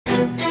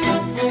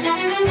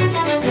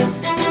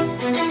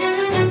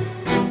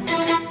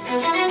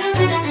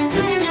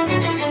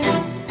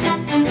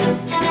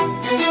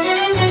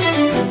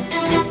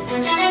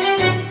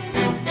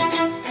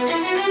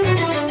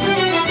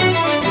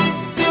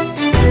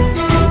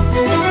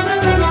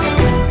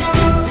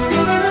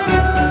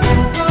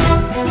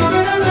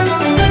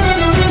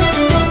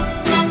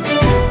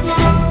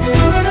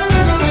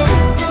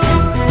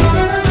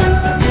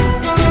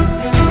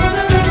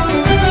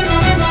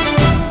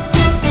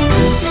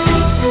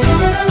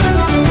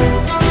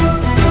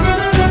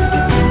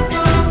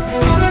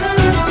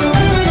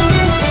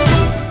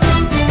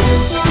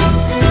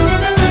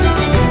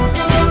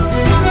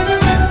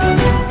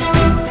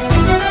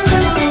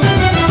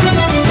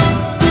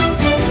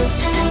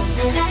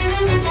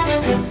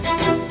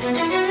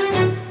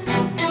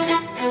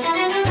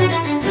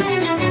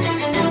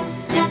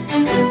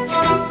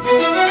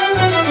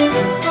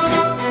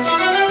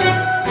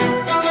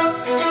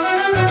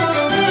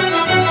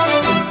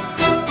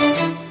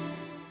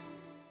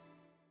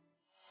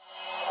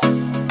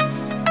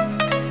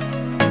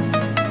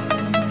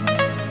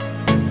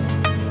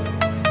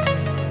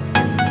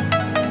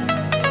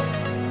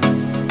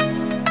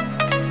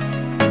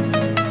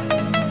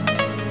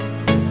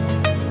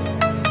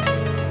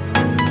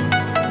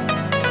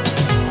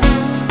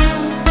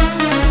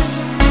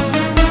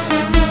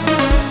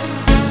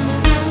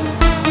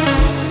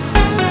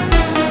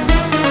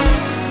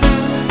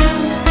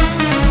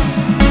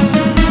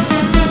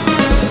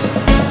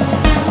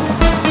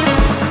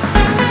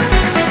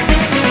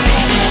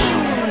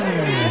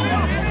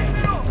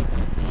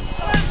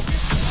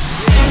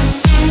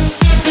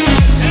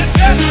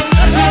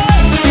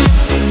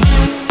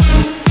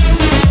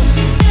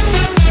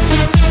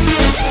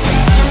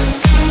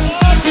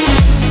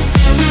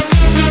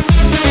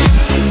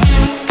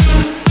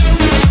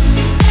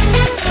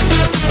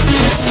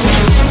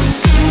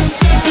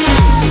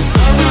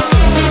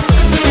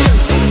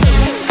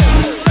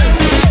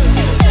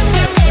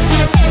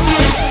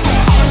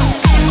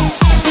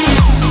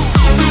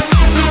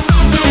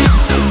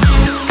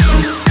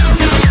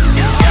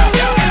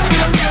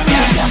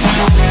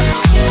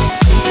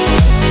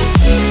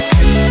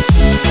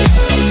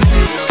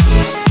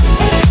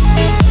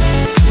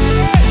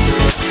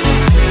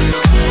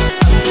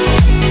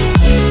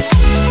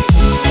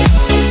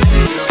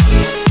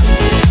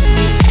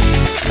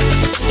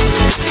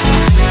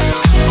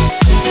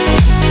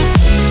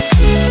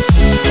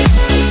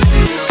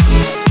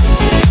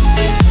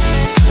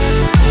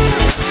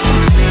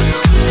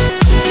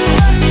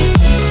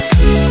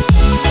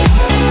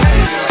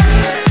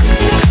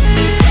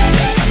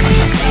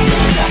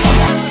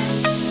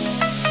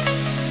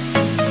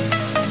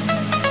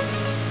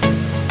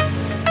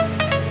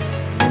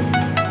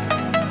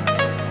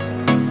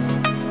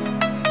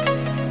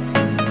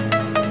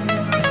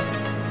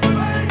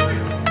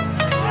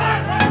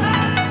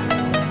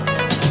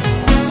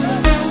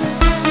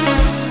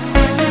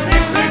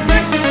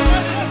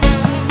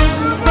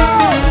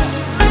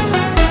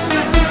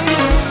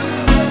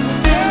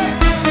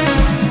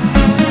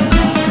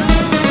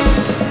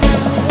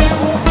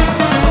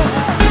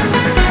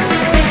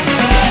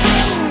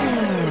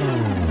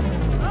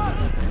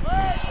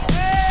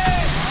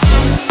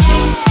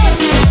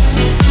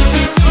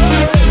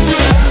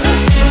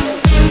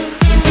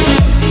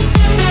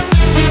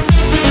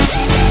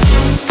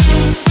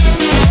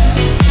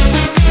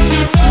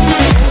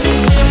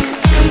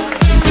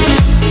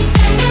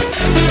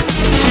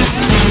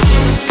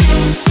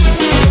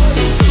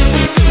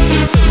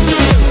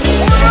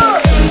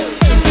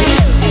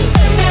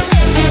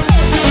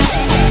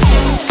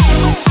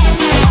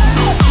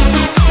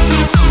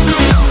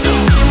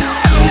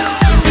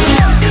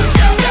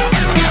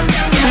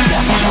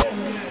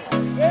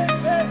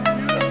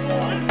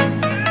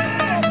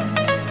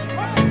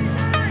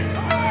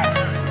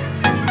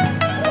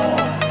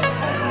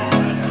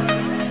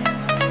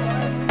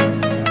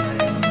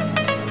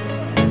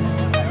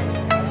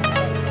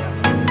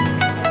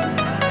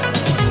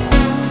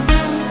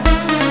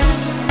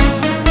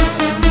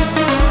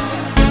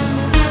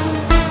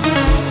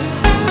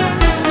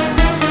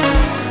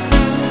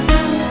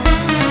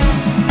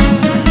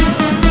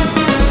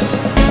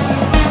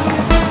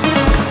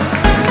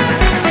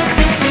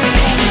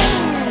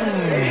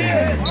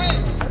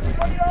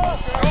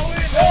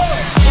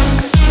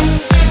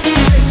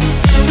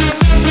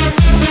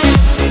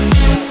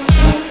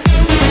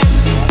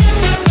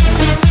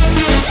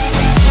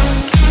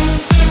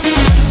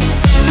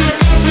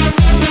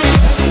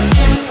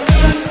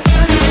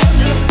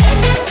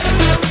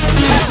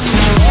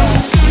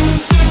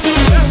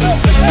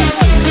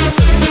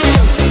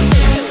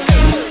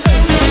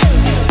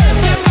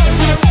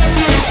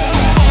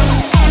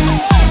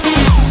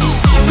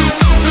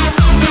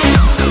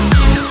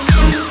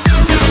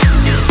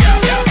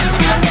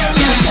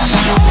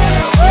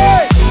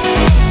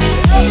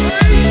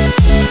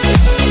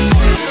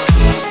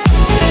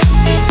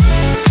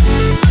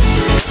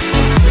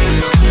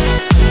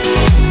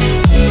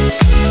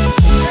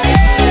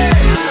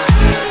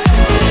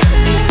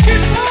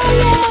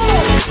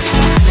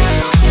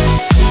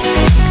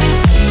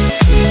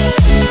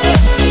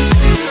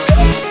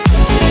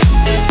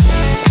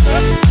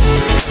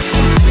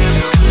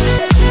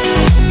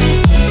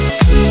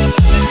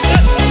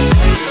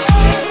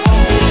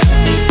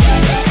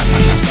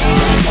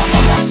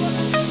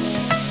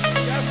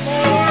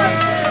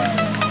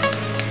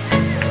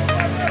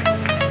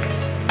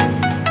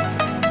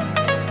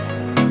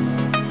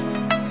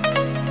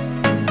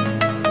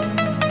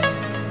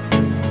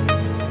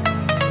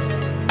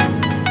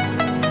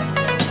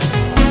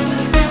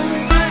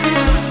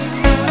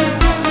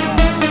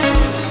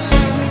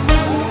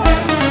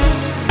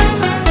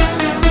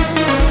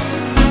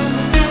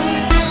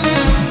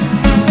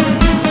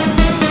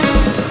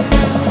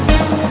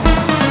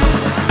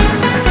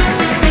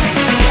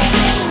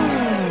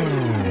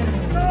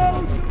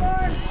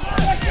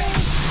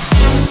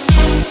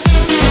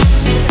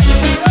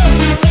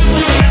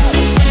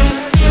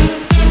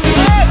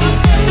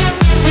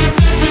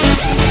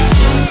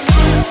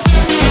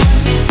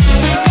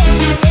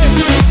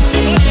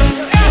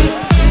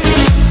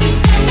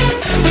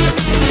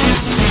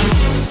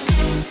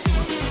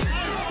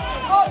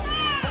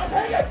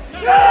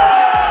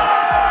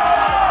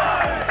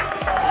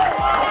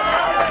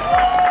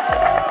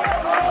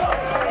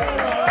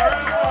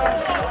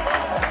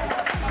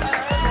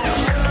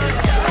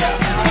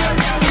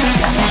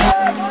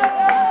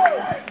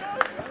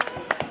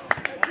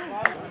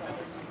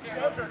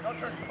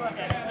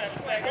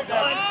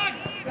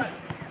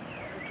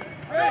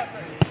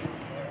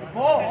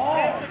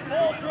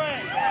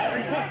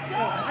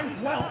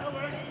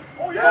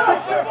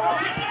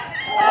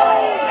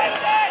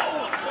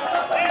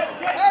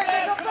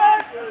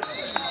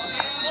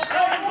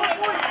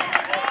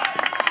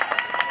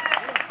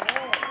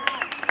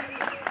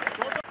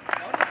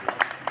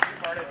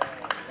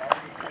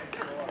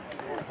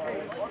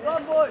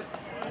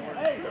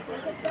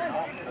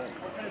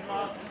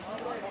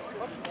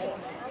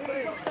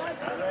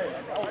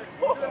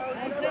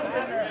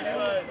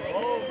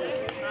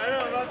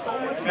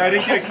I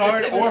didn't get a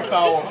card or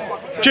foul.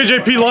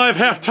 JJP Live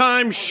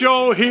halftime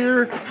show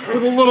here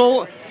with a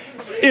little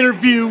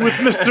interview with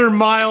Mr.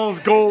 Miles.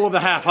 Goal of the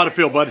half. How'd it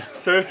feel, bud?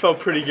 Sir, it felt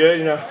pretty good,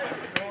 you know.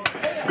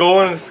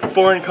 Going to a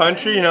foreign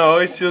country, you know,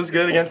 always feels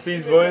good against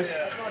these boys.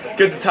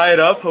 Good to tie it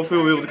up.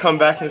 Hopefully we'll be able to come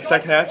back in the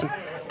second half and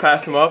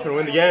pass them up and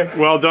win the game.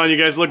 Well done. You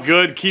guys look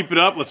good. Keep it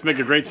up. Let's make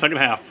a great second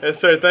half. Yes,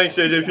 sir. Thanks,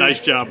 JJP. Nice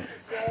job.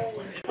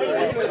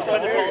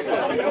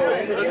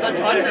 The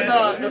touch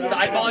and the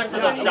side volley for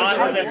the shot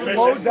was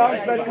vicious.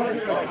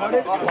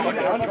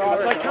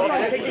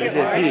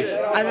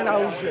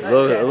 A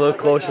little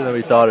closer than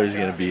we thought it was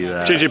going to be.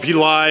 JJP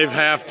Live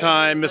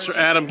halftime. Mr.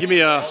 Adam, give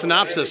me a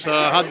synopsis.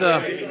 How'd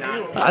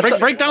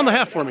break down the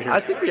half for me here. I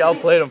think we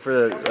outplayed them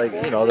for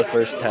the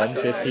first 10,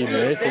 15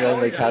 minutes, and then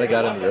they kind of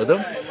got in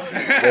rhythm.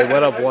 They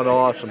went up 1-0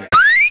 off some.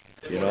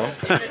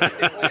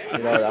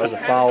 That was a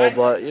foul,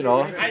 but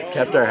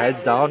kept our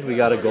heads down. We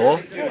got a goal.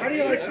 We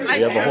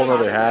have a whole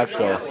other half,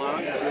 so.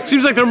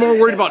 Seems like they're more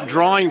worried about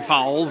drawing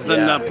fouls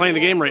than playing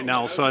the game right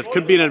now, so it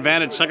could be an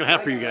advantage second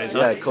half for you guys.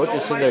 Yeah, coach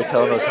is sitting there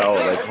telling us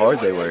how hard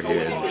they were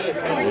here,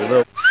 and we're a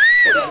little.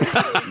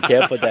 You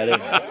can't put that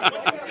in.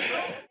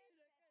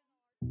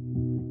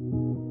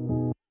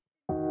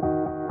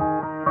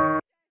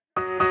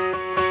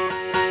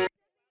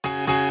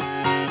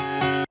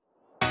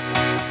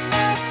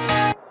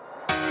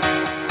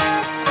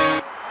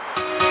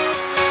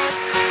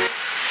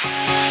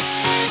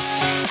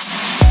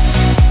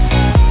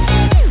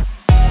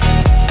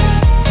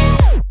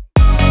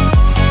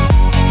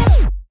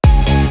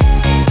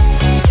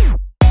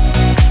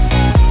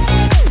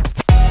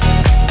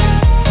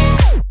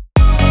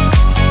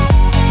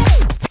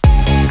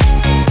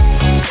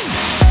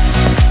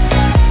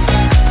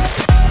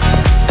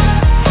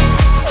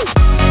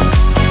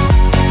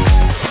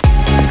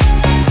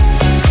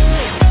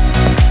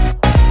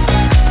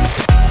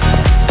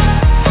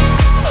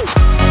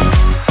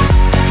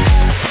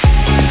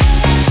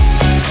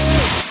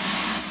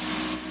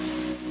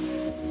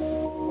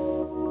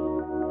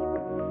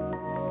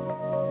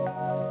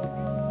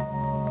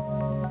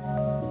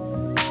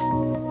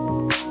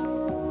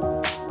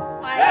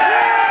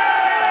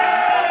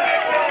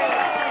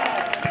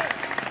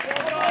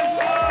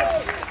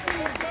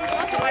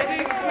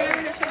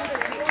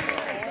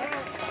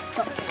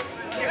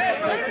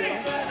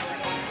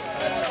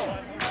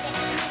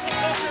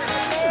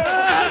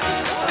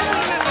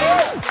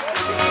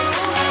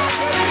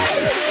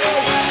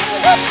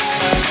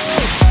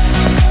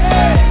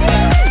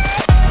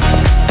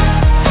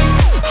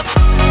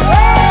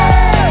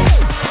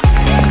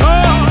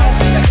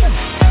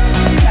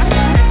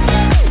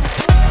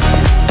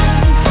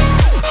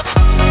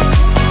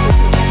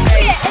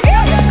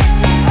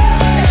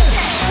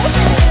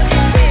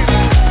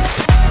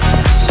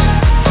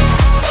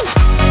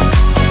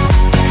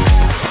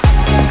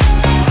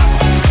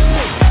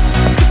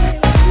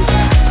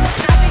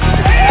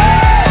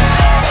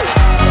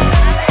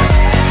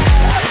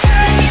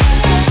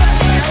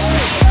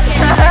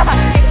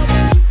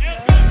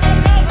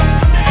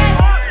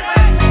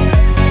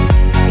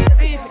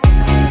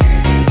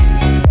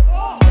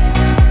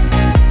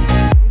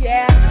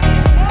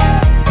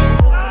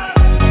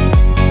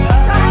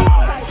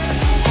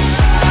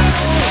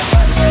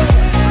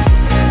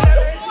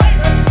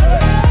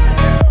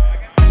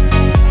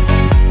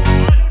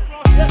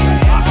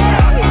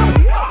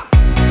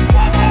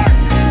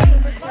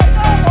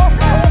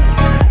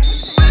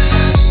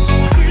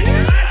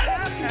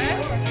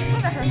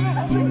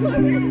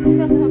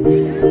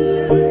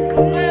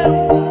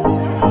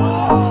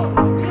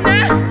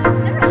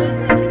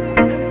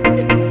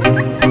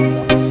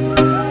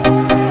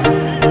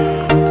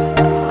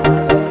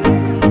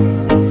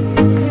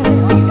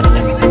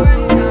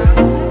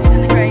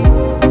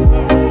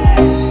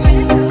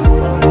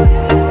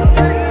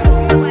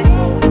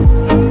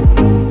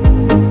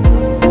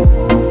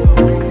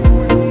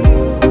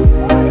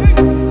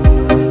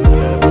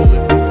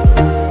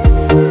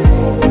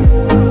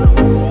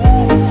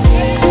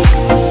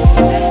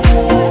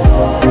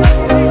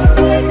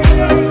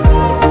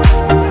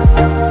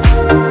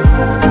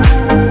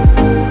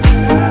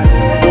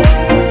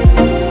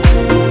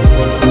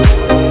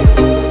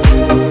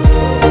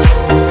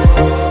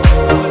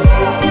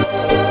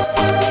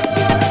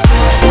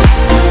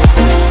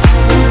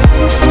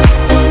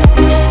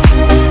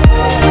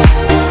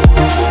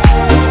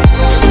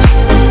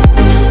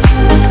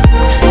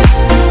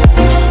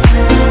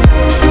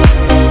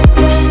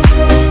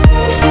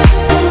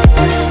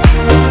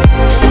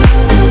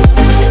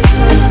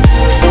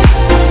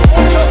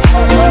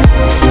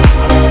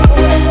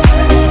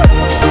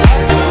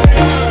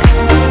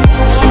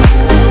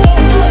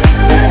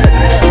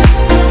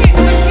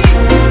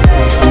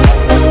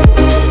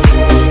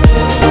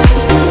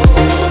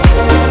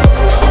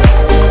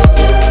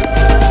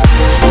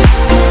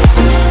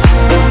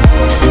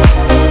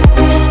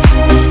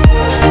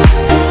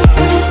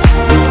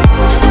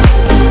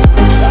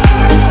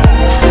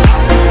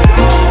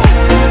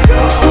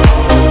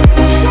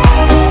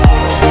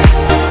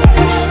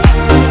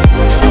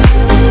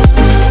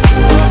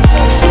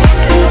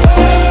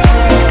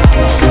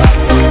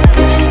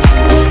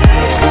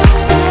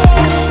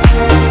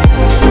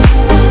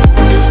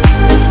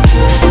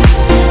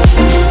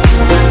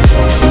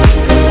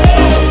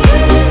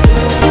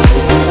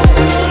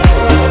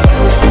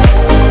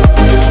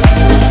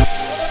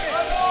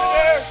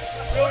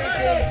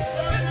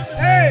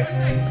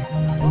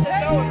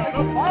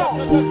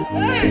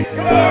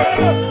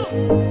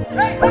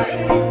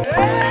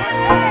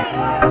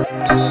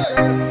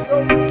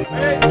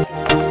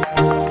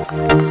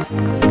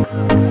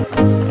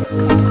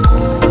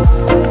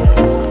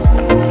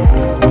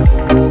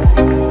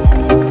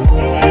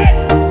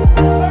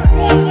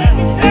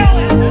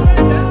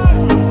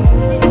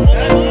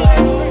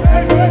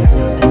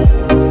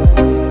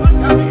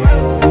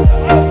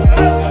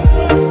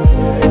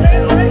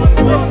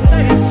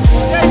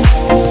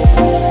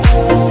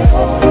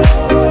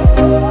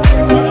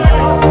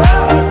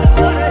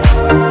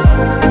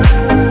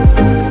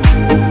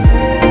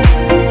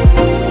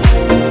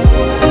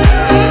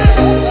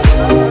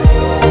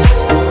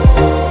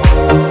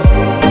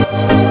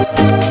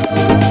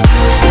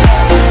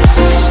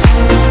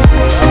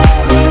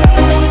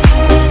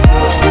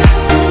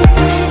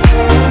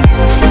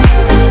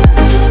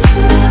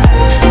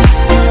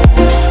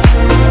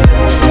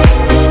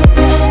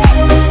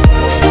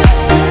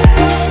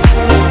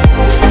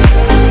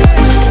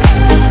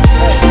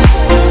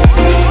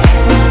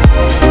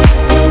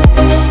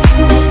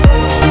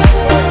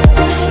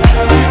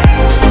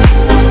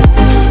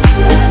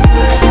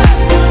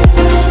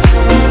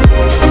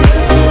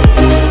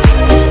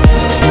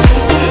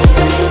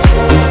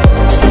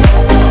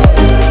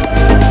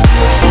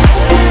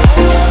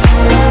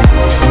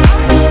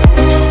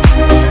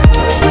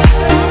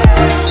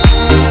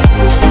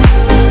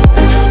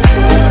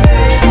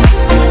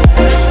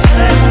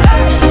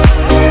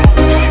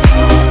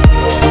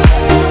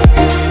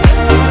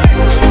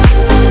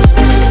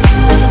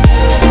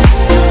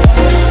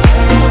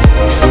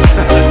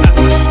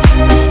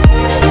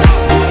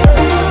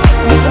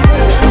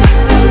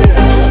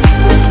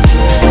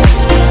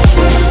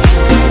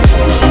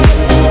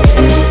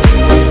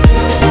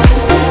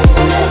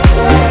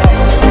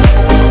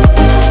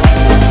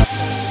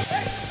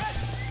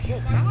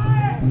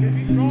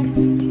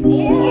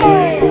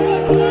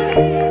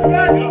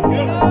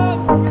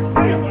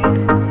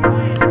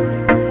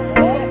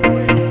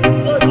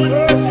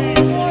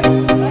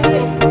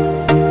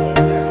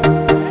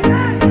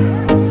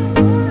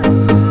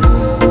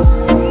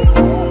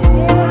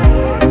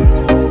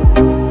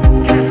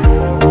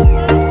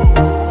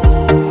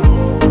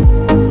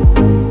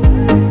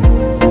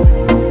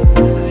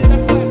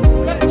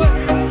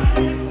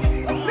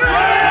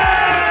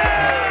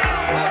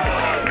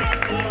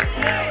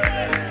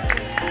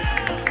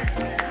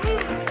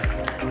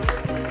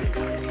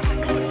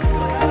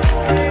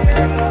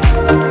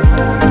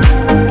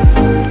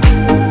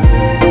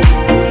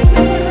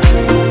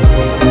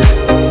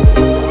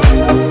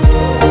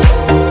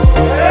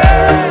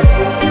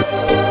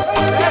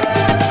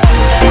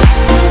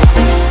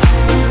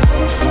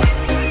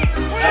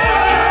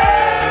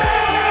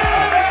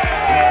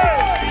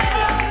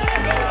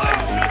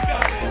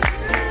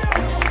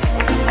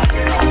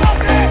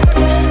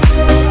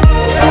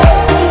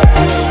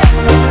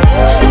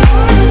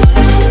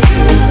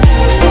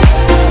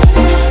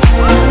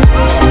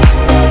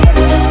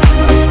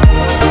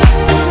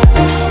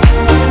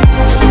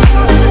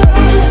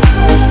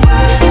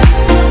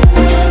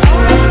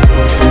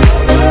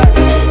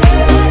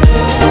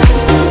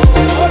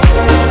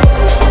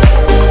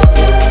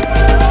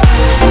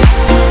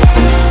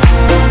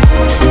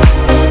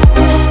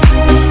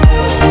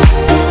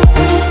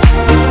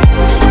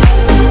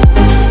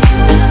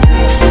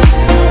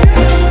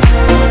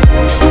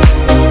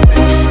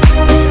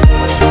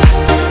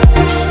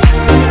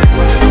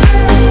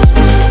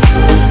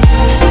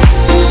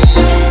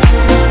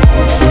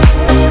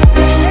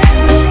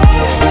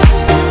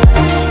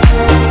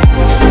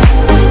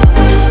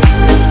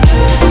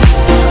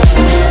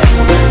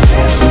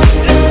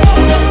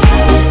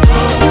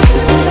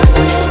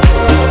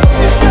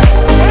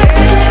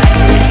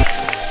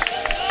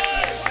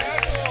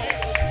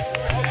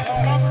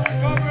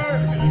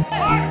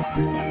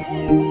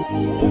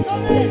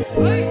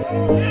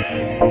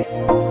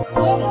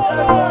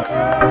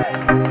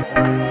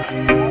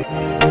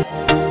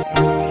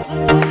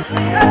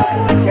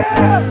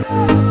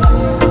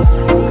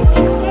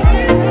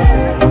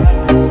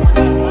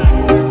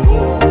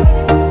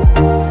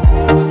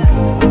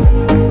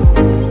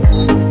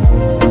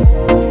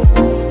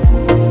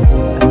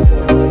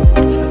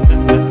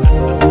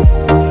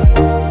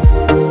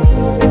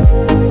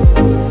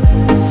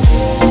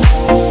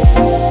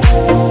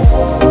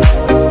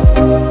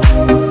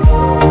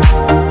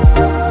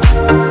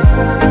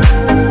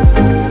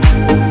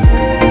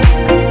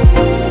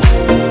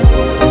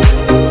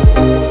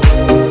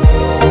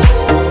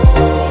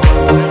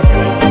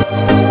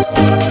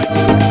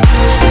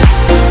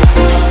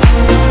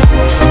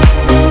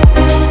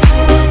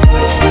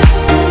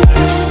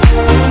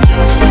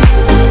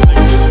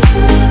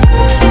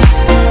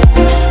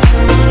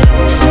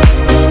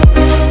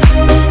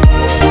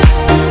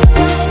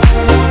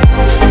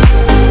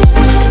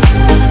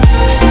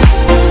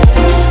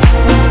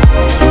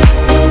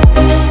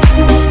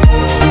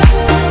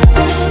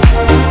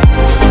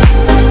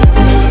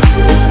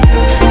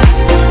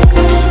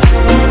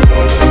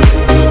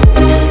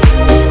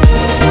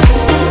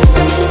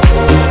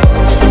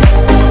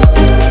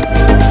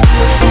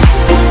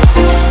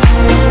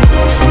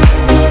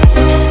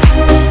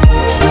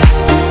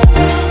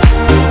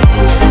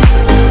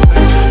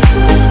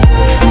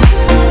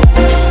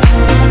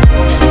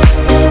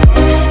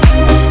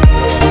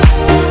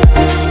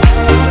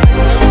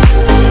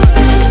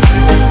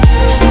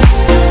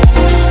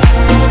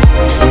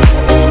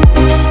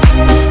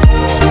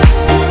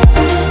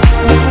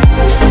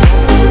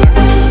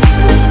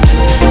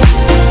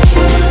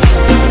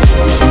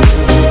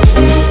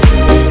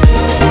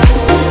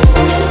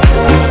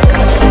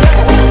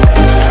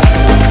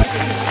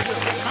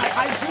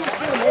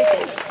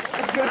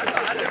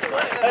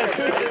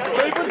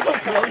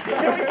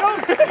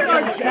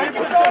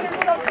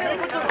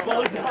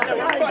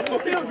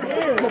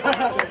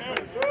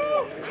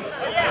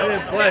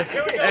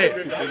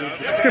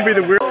 It's going to be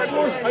the weird.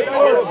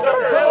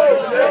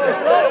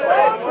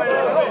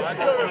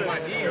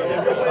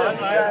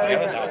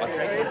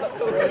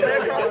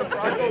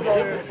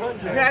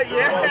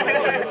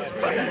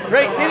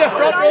 Right, see the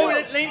front row,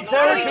 lean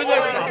forward to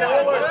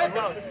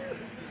the...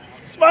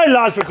 Smile,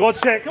 lads, for God's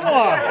sake, come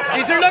on.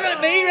 These are looking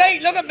at me,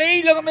 right? Look at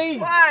me, look at me.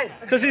 Why?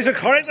 Because he's a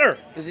character.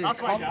 Because he's a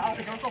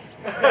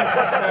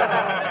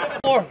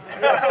More.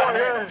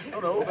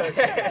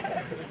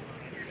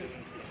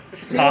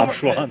 Top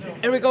one.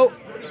 Here we go.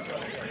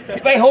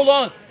 Wait, hold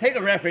on. Take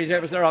the referees there,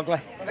 because they're ugly.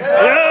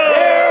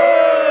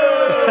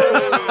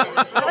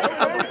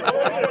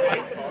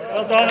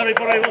 Well done,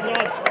 everybody, well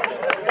done.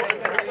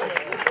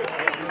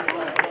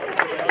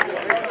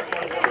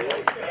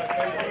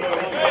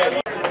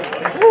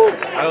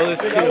 I owe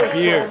this kid a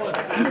beer.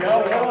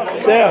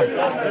 Sam,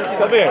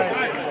 come here.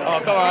 Oh,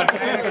 come on.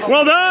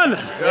 Well done.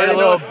 Made a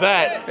little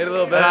bet. And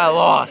I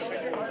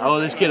lost. I owe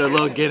this kid a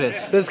little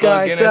Guinness. This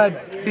guy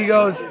said, he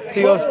goes,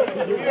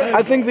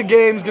 I think the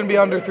game's going to be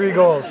under 3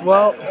 goals.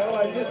 Well,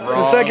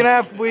 the second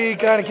half we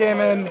kind of came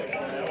in,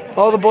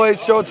 all the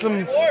boys showed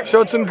some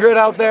grit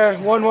out there.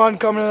 1-1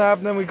 coming in the half,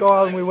 and then we go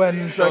out and we win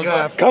in the second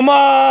half. Come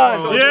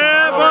on!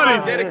 Yeah, buddy.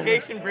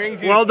 Dedication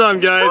brings you. Well done,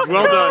 guys,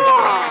 well done.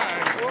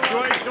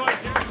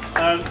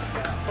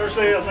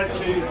 Firstly, I'd like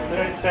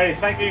to say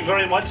thank you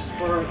very much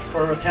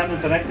for attending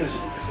tonight.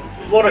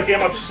 What a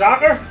game of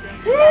soccer!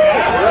 What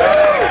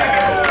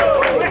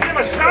a game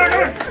of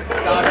soccer!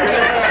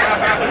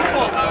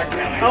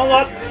 And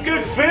what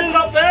good field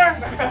up there!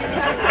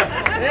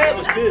 Yeah, it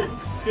was good.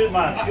 Good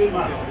man, good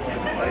man.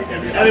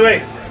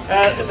 Anyway,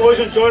 the boys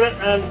enjoyed it,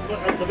 and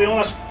to be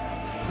honest,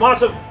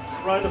 massive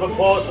round of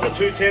applause for the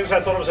two teams. I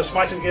thought it was a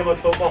smashing game of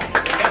football.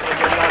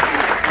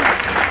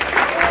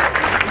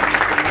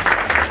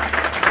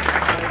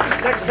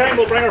 Next time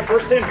we'll bring our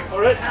first team,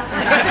 all right?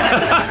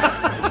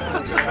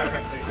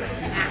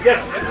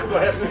 Yes, go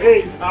ahead.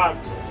 Hey,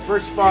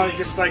 first of all, I'd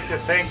just like to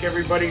thank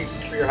everybody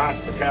for your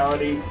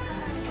hospitality.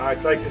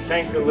 I'd like to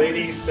thank the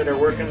ladies that are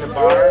working the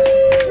bar.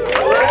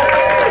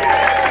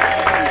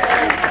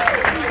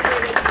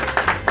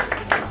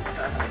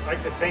 I'd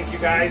like to thank you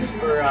guys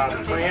for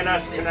playing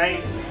us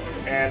tonight.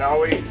 And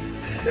always,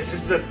 this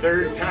is the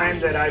 3rd time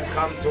that I've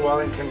come to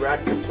Wellington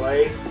Rec to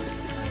play.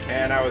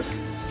 And I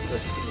was...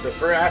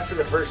 after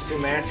the first 2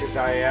 matches,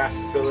 I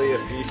asked Billy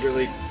if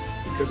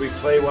could we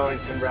play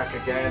Wellington Rec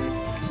again.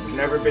 We've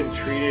never been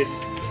treated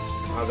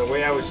the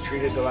way I was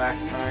treated the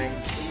last time.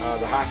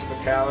 The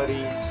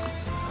hospitality,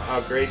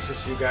 how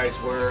gracious you guys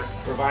were,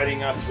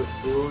 providing us with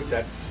food.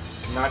 This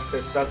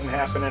doesn't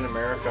happen in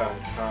America.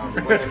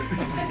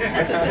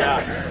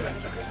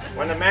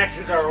 When the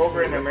matches are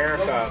over in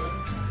America,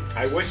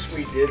 I wish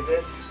we did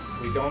this.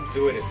 We don't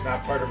do it. It's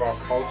not part of our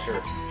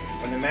culture.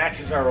 When the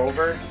matches are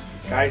over,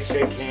 guys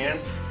shake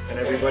hands and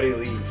everybody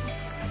leaves.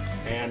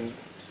 And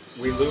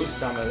we lose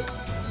some of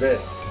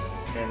this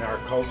in our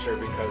culture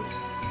because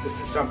this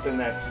is something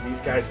that these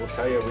guys will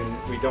tell you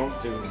we don't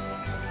do.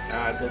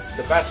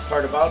 The best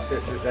part about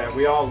this is that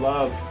we all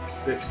love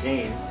this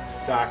game,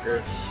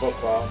 soccer,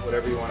 football,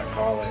 whatever you want to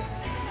call it.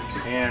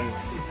 And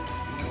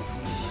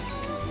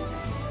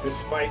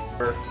despite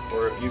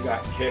or if you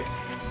got kicked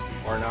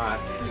or not.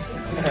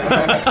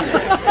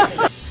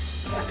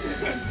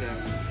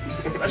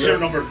 That's your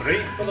number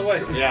 3, by the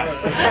way. Yeah.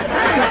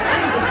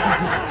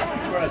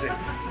 Where is he?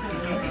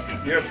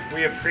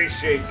 We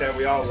appreciate that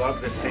we all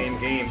love the same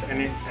game,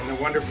 and the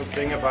wonderful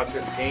thing about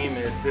this game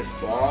is this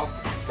ball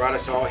brought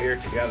us all here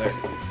together,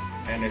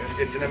 and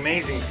it's an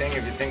amazing thing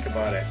if you think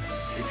about it.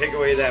 If you take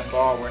away that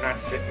ball, we're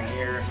not sitting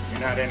here,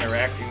 you're not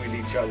interacting with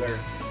each other,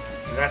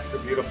 and that's the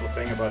beautiful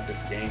thing about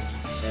this game.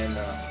 And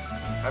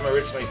I'm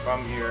originally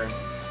from here,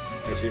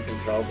 as you can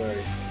tell by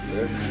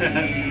this.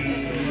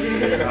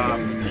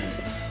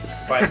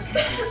 But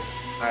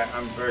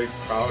I'm very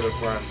proud of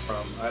where I'm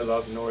from. I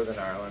love Northern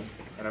Ireland,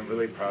 and I'm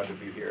really proud to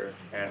be here.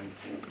 And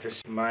to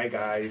my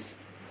guys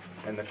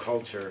and the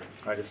culture,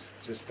 I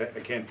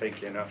can't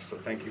thank you enough. So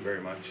thank you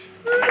very much.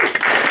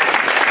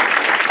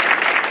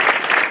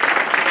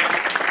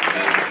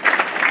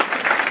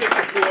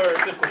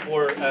 Just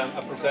before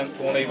I present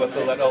Tony with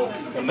a little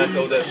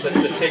memento, the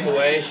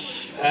takeaway.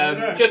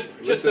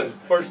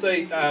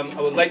 Firstly, I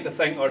would like to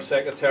thank our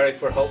secretary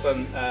for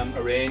helping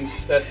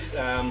arrange this.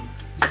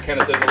 She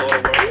kind of did a lot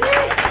of work.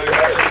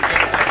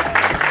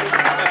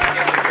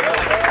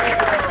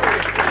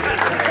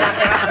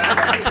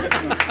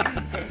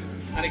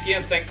 And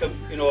again, thanks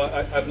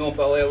I've known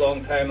Billy a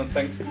long time, and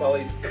thanks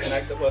Billy's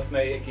connected with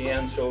me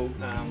again. So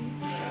he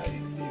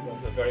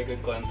runs a very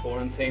good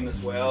Glentoran team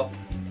as well.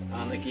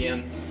 And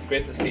again,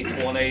 great to see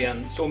Tony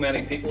and so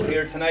many people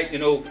here tonight.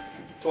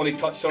 Tony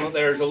touched on it.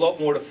 There's a lot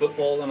more to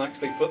football than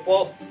actually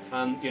football,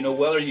 and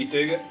whether you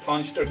do get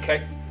punched or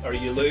kicked, or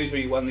you lose or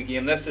you win the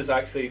game, this is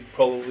actually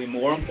probably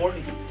more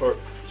important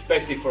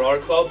especially for our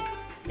club,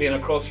 being a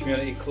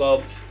cross-community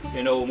club.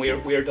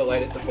 We're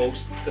delighted to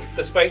boast.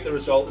 Despite the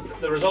result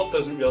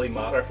doesn't really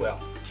matter. Well,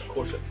 of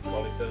course it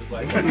probably does.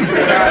 Like we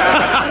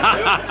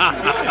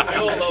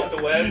all love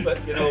to win,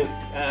 but you know,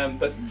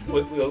 but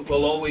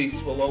we'll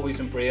always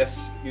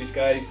embrace you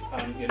guys,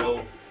 and you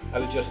know, I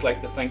would just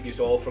like to thank you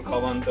all for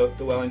coming to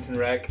Wellington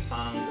Rec,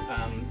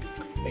 and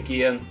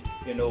again,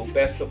 you know,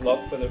 best of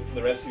luck for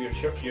the rest of your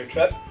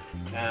trip.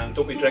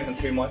 Don't be drinking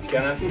too much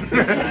Guinness.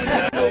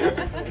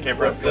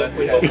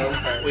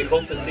 We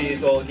hope to see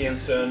you all again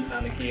soon,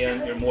 and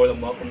again, you're more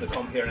than welcome to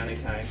come here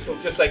anytime. So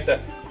just like to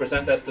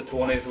present this to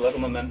Tony as a little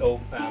memento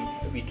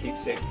that we keep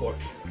safe for.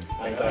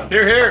 And,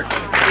 Hear, hear.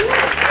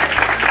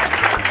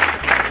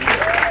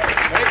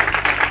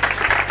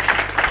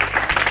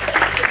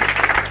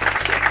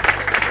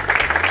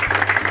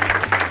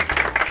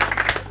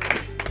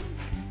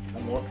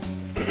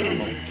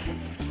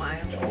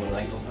 Miles.